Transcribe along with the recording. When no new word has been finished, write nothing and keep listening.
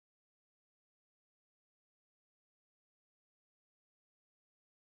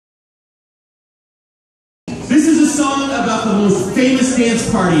song about the most famous dance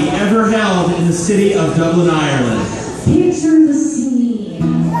party ever held in the city of Dublin, Ireland. Picture the scene.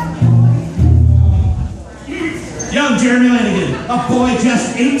 Young Jeremy Lannigan, a boy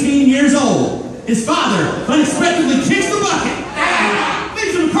just 18 years old. His father unexpectedly kicks the bucket.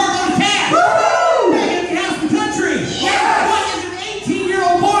 Leaves him a carload of cash. Woo! Big empty house in the country. Yeah! What is an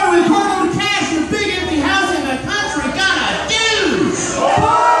 18-year-old boy with a carload of cash in a big empty house in the country gonna do?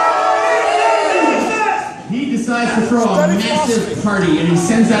 He decides to throw a massive party, and he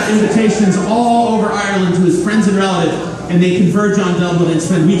sends out invitations all over Ireland to his friends and relatives, and they converge on Dublin and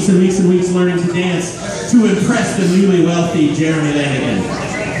spend weeks and weeks and weeks learning to dance to impress the newly wealthy Jeremy Lannigan.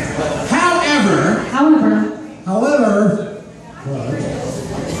 However,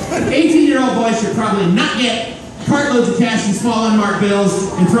 18-year-old boys should probably not get cartloads of cash and small unmarked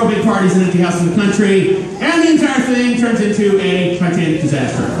bills and throw big parties in an empty house in the country, and the entire thing turns into a Titanic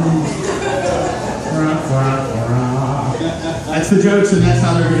disaster. That's the jokes, and that's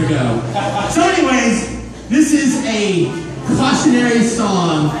how they're going to go. So anyways, this is a cautionary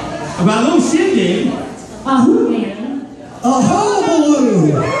song about a little shindig. A hooligan. A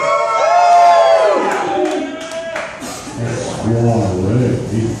hullabaloo.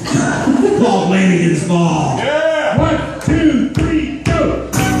 Called Lannigan's Ball.